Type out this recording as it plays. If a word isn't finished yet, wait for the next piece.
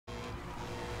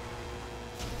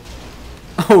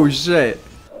Oh shit.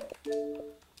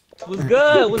 What's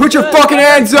good? Put your fucking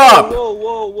hands up!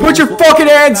 Put your fucking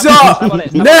hands up!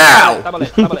 Now!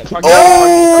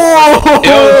 Oh!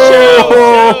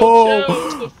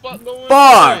 What the fuck going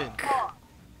Fuck!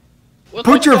 on?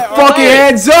 Put your fucking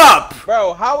hands up!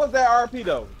 Bro, how was that RP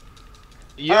though?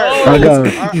 Yo, I got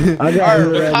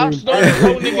the cops started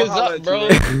blowing niggas up, bro.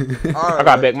 I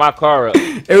gotta back my car up.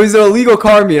 It was an illegal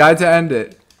car meet. I had to end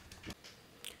it.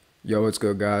 Yo, what's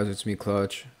good, guys? It's me,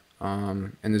 Clutch.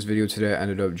 In this video today, I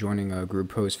ended up joining a group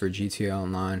post for GTA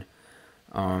Online.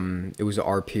 It was a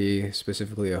RP,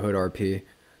 specifically a hood RP.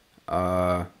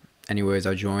 Anyways,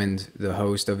 I joined. The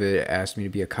host of it asked me to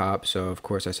be a cop, so of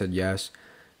course I said yes.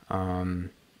 And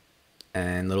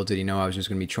little did he know I was just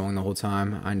gonna be trolling the whole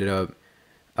time. I ended up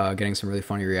getting some really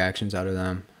funny reactions out of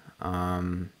them.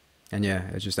 And yeah,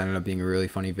 it just ended up being a really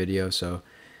funny video. So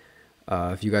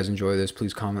if you guys enjoy this,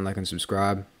 please comment, like, and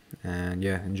subscribe. And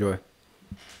yeah, enjoy.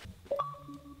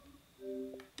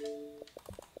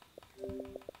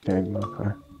 Then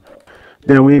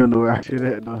we ain't gonna know where I should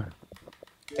at though.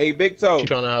 Hey, Big Toe. You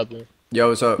trying to happen? Yo,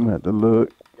 what's up? I'm gonna have to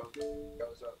look.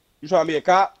 You trying to be a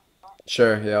cop?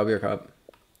 Sure, yeah, I'll be a cop.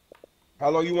 How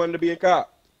long you wanted to be a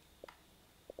cop?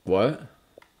 What?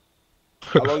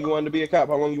 How long you wanted to be a cop?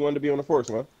 How long you wanted to be on the force,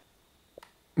 man?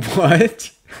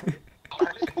 What?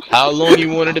 How long you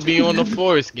wanted to be on the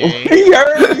force, gang? He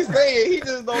heard me say it. He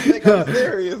just don't think I'm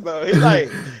serious though. He's like,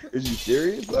 "Is you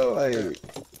serious though?" Like,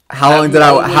 How long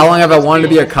have I wanted to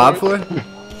be a cop for?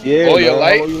 yeah. All your man,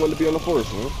 life? How long you wanted to be on the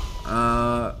force,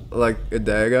 man? Like a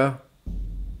day ago.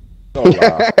 Don't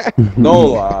lie.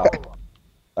 Don't lie.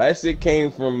 That shit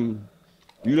came from.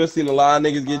 You done seen a lot of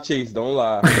niggas get chased. Don't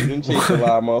lie. You done chased a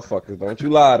lot of motherfuckers. Don't you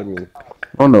lie to me. I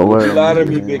don't know where. You lie to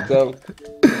me, Big Toe.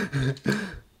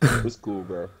 It's cool,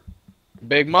 bro.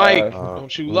 Big Mike,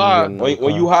 don't you lie.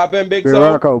 When you hop in, Big Big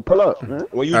Toe. Rocco, pull up, man.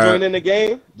 When you All join right. in the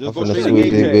game, just go I'm finna straight to switch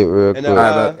game this bit real check.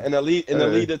 quick. And the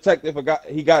lead detective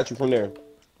he got you from there.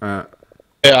 Alright.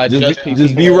 Yeah, I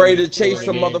Just be ready to chase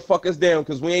some motherfuckers down,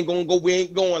 cause we ain't going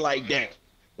like that.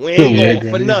 We ain't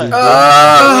going for nothing.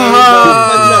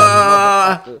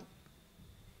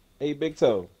 Hey, Big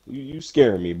Toe, you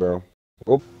scaring me, bro.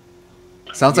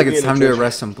 Sounds like You it's being time to attention.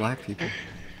 arrest some black people.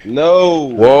 No.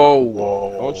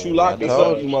 Whoa. Don't you lock me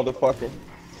up, you motherfucker.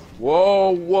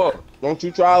 Whoa. Don't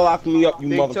you try to lock me up, you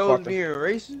Big Toe's motherfucker. being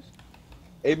racist?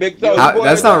 Hey, Big Toe.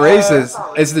 That's not racist.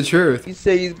 It's the truth. He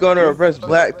said he's gonna arrest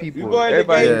black You people. go in the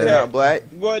Everybody game is chat. not black.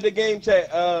 You go in the game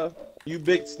chat, you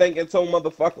big stinking toe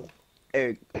motherfucker.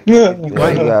 Hey, Yeah. you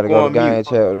gotta go to gang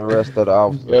chat with the rest of the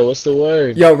officers. Yeah, what's the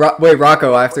word? Yo, wait,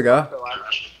 Rocco, I have to go.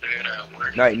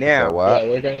 Right now. Yeah, What?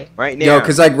 we're gonna... Right now. Yo,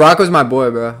 cause like Rocco's my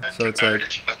boy, bro. So it's like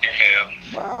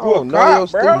I don't know your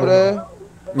stupid ass.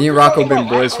 me and Rocco been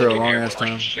boys for a long ass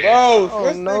time. Bro,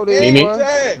 don't know this this, game bro.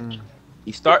 chat.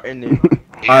 He's starting it.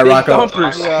 Alright, Rocco.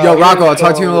 Thumpers. Yo, Rocco, I'll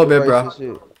talk to you in a little bit, bro.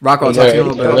 Rocco, I'll talk to you in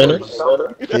a little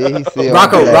bit. Yeah, he said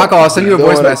Rocco, I'll send you a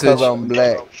voice Doing it 'cause message. I'm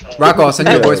black. Rocco, I'll send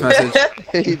you a voice message.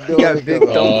 He doing got it big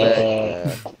 'cause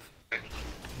I'm black.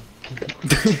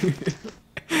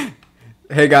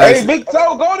 Hey Hey, guys. Big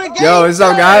Toe, go to game Yo, what's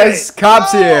up, guys?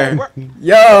 Cops here.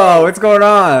 Yo, what's going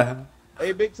on?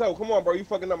 Hey, Big Toe, come on, bro. You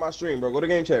fucking up my stream, bro. Go to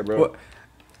game chat, bro. What?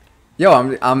 Yo,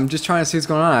 I'm just trying to see what's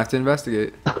going on. I have to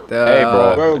investigate. Hey,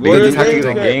 bro. Bro, We go to just have to game do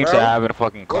a chat, game bro. chat having a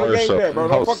fucking Go to car game show. chat, bro.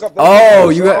 Don't fuck up the Oh,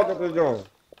 you don't got- fuck up the joint.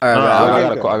 All right,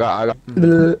 I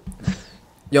got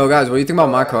Yo, guys, what do you think about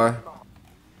my car?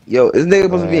 Yo, this nigga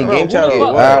supposed to be in Bro, game who chat the or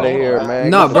fuck- what? Out of here, man.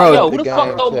 No, Get bro. Yo, the who the game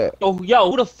fuck told? chat.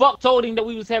 Yo, who the fuck told him that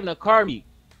we was having a car meet?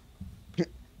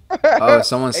 Oh,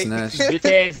 someone snitched. Bitch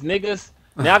ass niggas.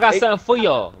 Now I got something for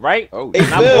y'all, right? Oh, Hey,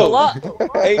 Now pull up.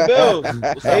 Hey, Bills.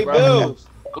 What's Hey, up, bro? Bills.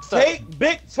 What's up? Take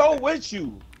Big Toe with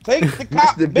you. Take the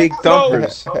cop, the Big big Toe,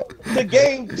 thumpers. to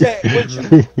game chat with you.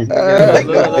 Look, look,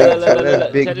 look, look,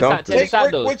 look. Big Check this out. dumpster. Check this out,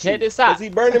 Rick though. with Check you, this 'cause out. he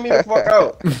burning me the fuck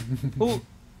out.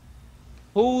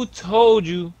 Who told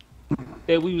you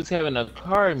that we was having a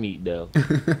car meet though?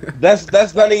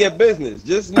 That's none of your business.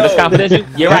 Just know. That's confidential.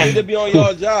 You're I need to right. be on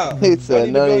your job. He I said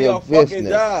need to none be of on your your fucking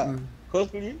business. job. Close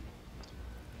for you.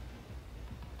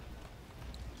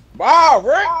 Wow,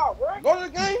 Rick. Go to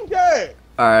the game chat.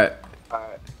 All right.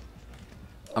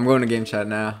 I'm going to game chat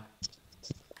now.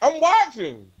 I'm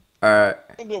watching. All right.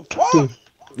 What the fuck?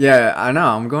 Yeah, I know.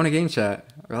 I'm going to game chat.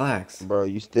 Relax. Bro,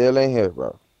 you still ain't here,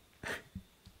 bro.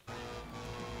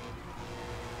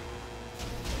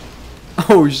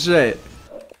 Oh shit.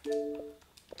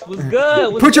 What's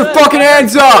good? What's Put your good? fucking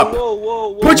hands up! Whoa, whoa,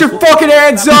 whoa, Put your whoa, fucking whoa.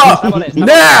 hands Stop up! all that, stop all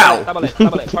Now! that, stop all that,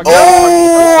 stop all that, stop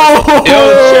all that.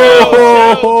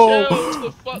 Oh! What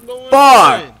the fuck going on?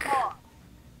 Fuck!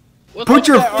 What Put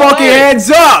the your fuck? fucking hands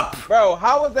up! Bro,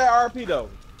 how was that RP though?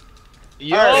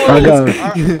 Yo, I got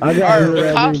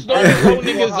the cops don't blow Rick,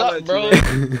 niggas up, bro.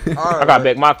 I gotta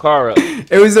back my car up.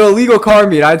 It was an illegal car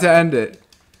meet. I had to end it.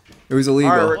 It was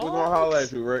illegal. Alright, Rick, we're gonna holler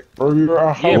at you, Rick. Yeah,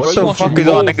 bro, What you the want fuck some is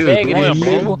all old niggas faggot doing, ass bro?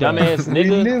 shit, dumbass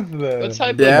nigga. What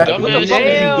type Yeah. of dumbass What the shit fuck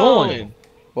is you you doing? doing?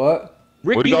 What?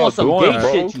 Rick, What you y'all want some doing, gay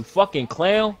bro? shit, you fucking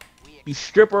clown? You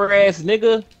stripper ass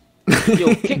nigga.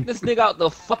 Yo, kick this nigga out the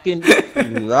fucking. You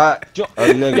not a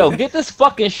nigga. Yo, get this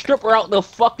fucking stripper out the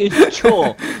fucking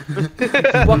chore.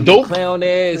 Fucking Dope. clown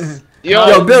ass.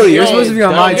 Yo, Billy, you're supposed to be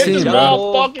on my dumb team, bitch, bro.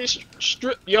 y'all. Fucking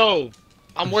strip. Yo,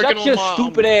 I'm working Shut on your my.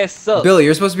 stupid ass up. Billy,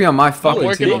 you're supposed to be on my I'm fucking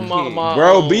working team. on my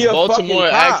Bro, be a fucking Baltimore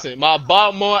cop. accent. My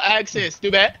Baltimore accent.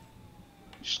 Stupid.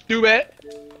 Stupid.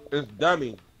 It's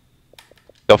dummy.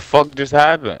 The fuck just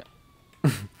happened?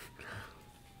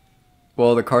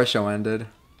 Well, the car show ended.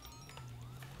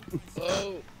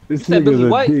 Oh. This said nigga's Billy a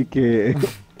White? dickhead.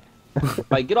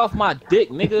 Like, get off my dick,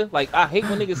 nigga. Like, I hate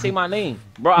when niggas say my name,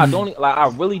 bro. I don't like. I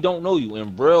really don't know you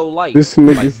in real life. This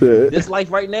nigga Like, said. this life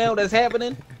right now that's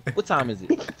happening. What time is it?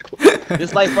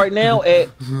 This life right now at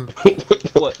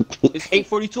what? It's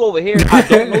 8:42 over here. I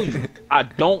don't know you. I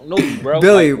don't know you, bro.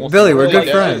 Billy, Like, on Billy, some we're real good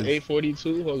life friends. shit.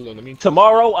 8:42. Hold on, let me.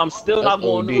 Tomorrow, I'm still not That's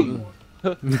going to know you.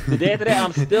 The day after that,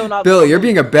 I'm still not. Billy, gonna you're know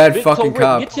being you. a bad Vic fucking told Rick,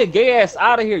 cop. Get your gay ass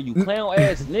out of here, you clown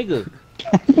ass nigga.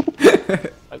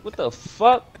 Like, what the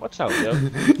fuck? Watch out, yo.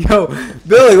 Yo,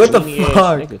 Billy, what the Loony ass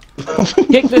fuck? nigga.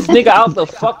 Kick this nigga out the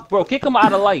fuck, bro. Kick him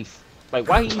out of life. Like,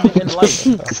 why he even in life?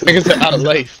 Niggas are out of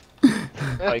life.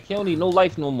 Like, he don't need no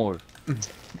life no more.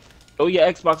 Throw your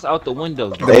Xbox out the window.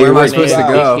 Then where am I Rick, supposed to you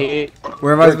go? Dickhead.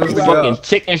 Where am I supposed to Fucking go?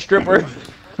 chicken stripper.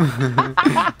 I'm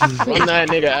that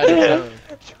nigga out of town.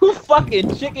 You fucking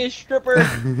chicken stripper.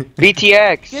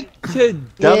 BTX. Get your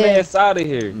dumb ass out of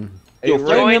here. Yo, flame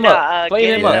Join him up.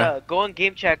 Flame him up. go on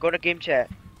game chat. Go to game chat.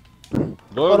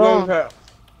 Go to chat.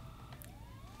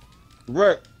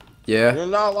 Rick, Yeah, you're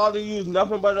not allowed to use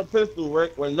nothing but a pistol,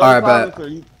 Rick. When no Alright, bet. silencer,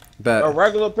 you bet. a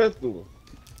regular pistol.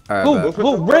 Alright, bet.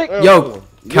 Who, Rick? Yo,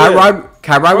 can I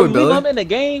ride Bro, with you leave him Billy? in the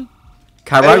game?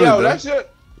 Can I Hey, ride yo, with that Billy?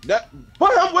 shit. That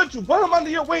put him with you. Put him under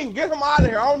your wing. Get him out of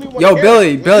here. I don't even want Yo,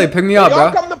 Billy, pick me up,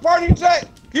 Y'all bro. come to party chat.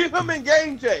 Get him in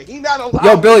game chat. He not allowed.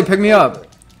 Yo, Billy, pick me up.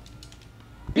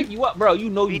 Pick you up, bro. You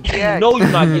know BTX. you're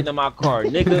not getting in my car,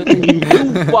 nigga.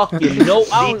 You fucking know.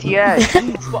 BTX.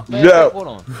 You man, Yo. hold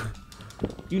on.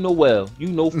 You know well. You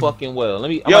know fucking well. Let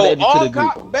me. I'm Yo, about to add you to all the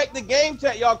group. cops back to game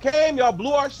chat. Y'all came. Y'all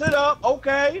blew our shit up.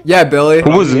 Okay. Yeah, Billy. Who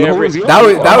was Yeah, who was Rick. you?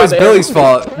 That was Billy's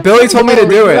fault. Billy told me to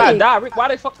do You gotta it. die, Rick. Why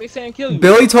the fuck they saying kill you?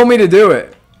 Billy told me to do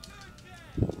it.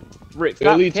 Rick,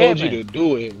 stop Billy told you capping. to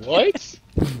do it. What?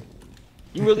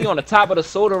 You really on the top of the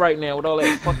soda right now with all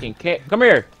that fucking cat. Come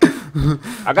here.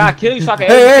 I gotta kill you so I can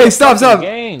Hey, add you hey, to the stop, fucking stop.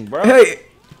 game, bro. Hey,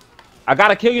 I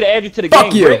gotta kill you to add you to the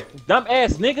Fuck game, you. Rick. Dumb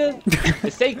ass nigga. They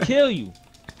say kill you.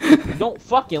 Don't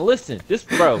fucking listen. This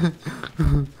bro.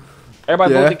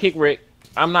 Everybody Yeah. vote to kick Rick.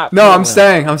 I'm not. no, killing I'm him.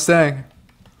 staying. I'm staying.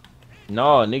 No,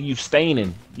 nigga, you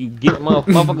staining. You get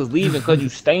motherfuckers leaving cause you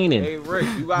staining. Hey Rick,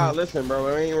 you gotta listen, bro.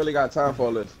 We ain't really got time for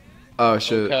all this. Oh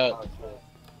shit. Okay.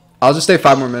 I'll just stay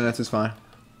 5 more minutes. It's fine.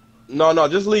 No,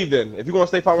 just leave then. If you're gonna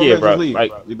stay 5 more Yeah, minutes, bro. just leave.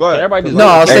 Like, You go ahead. everybody just No,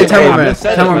 I'll stay Hey, 10 more I minutes.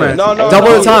 said 10 more it, minutes. man. No,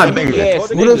 Double the no, time. Big ass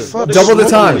Who nigga. the fuck- Double the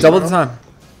time. Vote Double the time.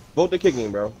 Vote the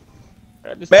kicking, bro.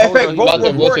 I just Bad told fact, you vote about to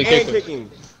report vote and the kicking.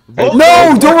 kicking. Vote No,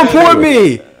 report don't and report kicking.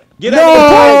 me. Get out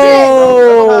of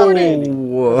the He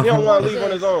No. don't want to leave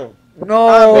on his own.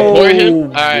 No. Report him?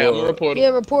 Alright, I'm gonna report him. Yeah,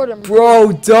 report him.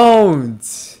 Bro,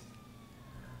 don't.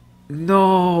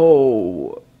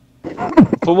 No.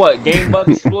 For what? Game bug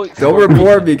exploits? Don't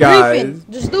report me, guys. Griefing.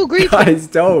 Just do griefing. Guys,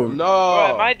 don't. No.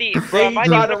 Bro, am I the They only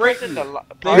tried to rape person you. to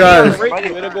They Guys. tried to rape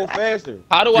you, it'll go faster.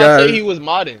 How do I Guys. say he was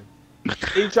modding?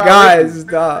 He tried to rape Guys,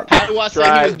 stop. How do I say he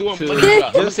Tried was doing to- money Just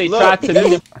drops? I'm gonna say Look. try to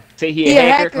meet him. Say he He a a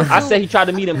hacker. hacker, I too. said he tried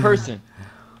to meet in person.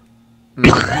 You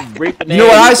know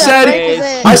what I said?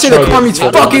 I said the car meets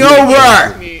fucking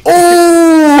over.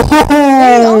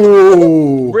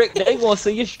 Oh. Rick, they gonna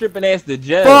send your stripping ass to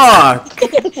jail. Fuck.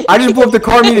 I just blew up the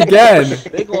car meet again.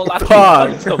 They gonna lock Fuck.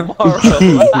 you up tomorrow.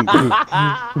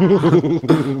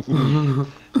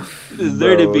 You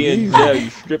deserve to be in jail, you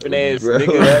stripping ass Bro,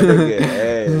 nigga. that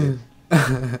nigga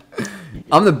ass.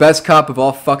 I'm the best cop of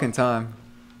all fucking time.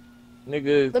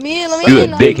 Nigga, Let me in. Let You me a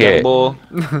in. dickhead. boy.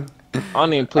 I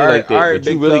don't even play Alright, like that. alright, But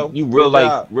you big really, toe. you real Good life,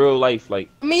 job. real life, like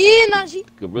Let me in, Najee.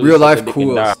 could really Real suck a life dick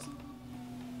and die. coolest.